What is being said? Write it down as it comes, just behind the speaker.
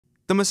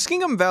The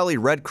Muskingum Valley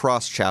Red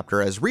Cross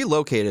chapter has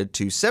relocated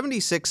to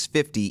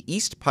 7650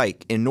 East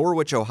Pike in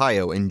Norwich,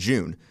 Ohio in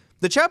June.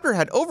 The chapter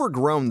had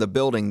overgrown the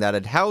building that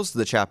had housed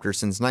the chapter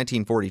since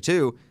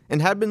 1942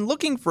 and had been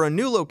looking for a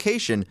new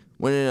location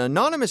when an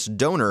anonymous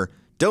donor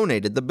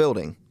donated the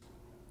building.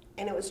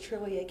 And it was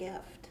truly a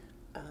gift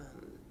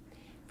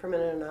from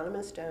an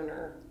anonymous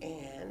donor,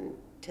 and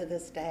to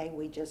this day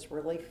we just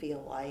really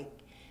feel like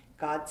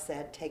God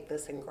said, take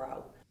this and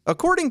grow.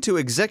 According to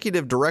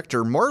Executive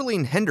Director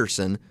Marlene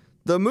Henderson,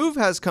 the move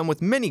has come with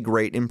many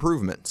great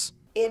improvements.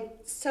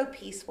 It's so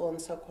peaceful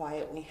and so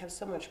quiet. We have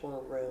so much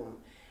more room.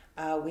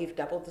 We've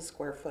doubled the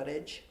square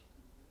footage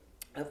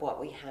of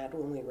what we had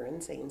when we were in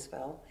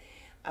Zanesville.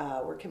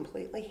 We're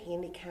completely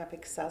handicap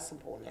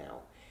accessible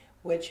now,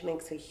 which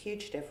makes a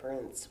huge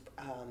difference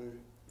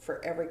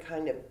for every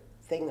kind of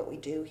thing that we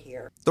do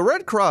here. The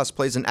Red Cross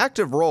plays an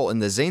active role in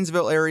the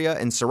Zanesville area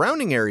and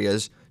surrounding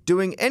areas,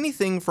 doing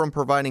anything from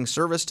providing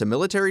service to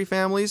military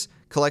families,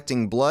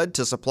 collecting blood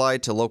to supply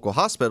to local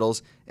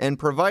hospitals, and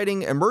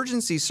providing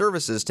emergency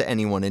services to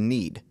anyone in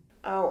need.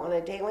 Oh, on a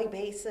daily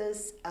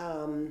basis,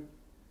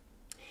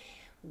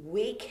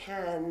 we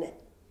can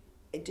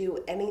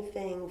do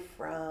anything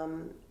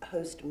from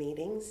host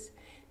meetings,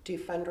 do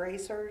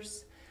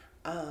fundraisers.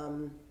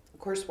 Of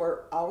course,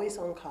 we're always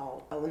on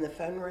call. When the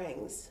phone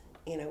rings,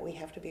 we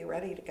have to be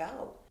ready to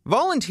go.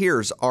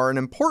 Volunteers are an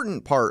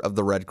important part of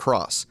the Red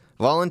Cross.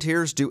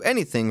 Volunteers do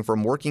anything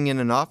from working in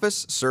an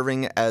office,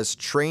 serving as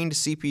trained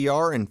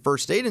CPR and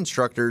first aid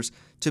instructors,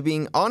 to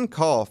being on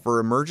call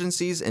for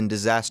emergencies and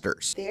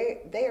disasters.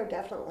 They are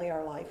definitely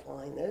our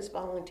lifeline. Those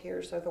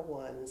volunteers are the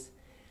ones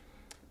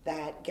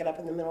that get up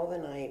in the middle of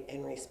the night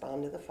and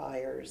respond to the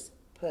fires,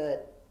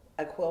 put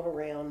a quilt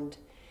around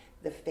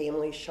the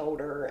family's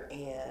shoulder,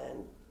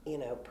 and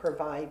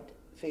provide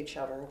food,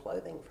 shelter, and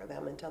clothing for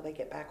them until they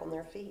get back on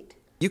their feet.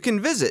 You can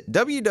visit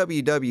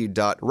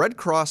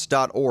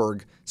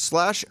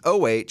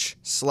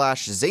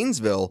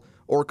www.redcross.org/OH/Zanesville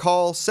or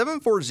call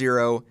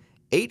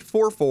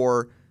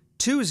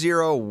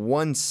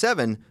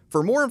 740-844-2017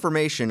 for more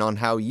information on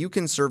how you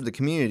can serve the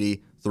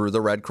community through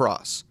the Red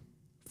Cross.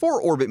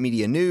 For Orbit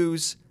Media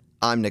News,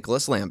 I'm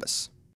Nicholas Lambus.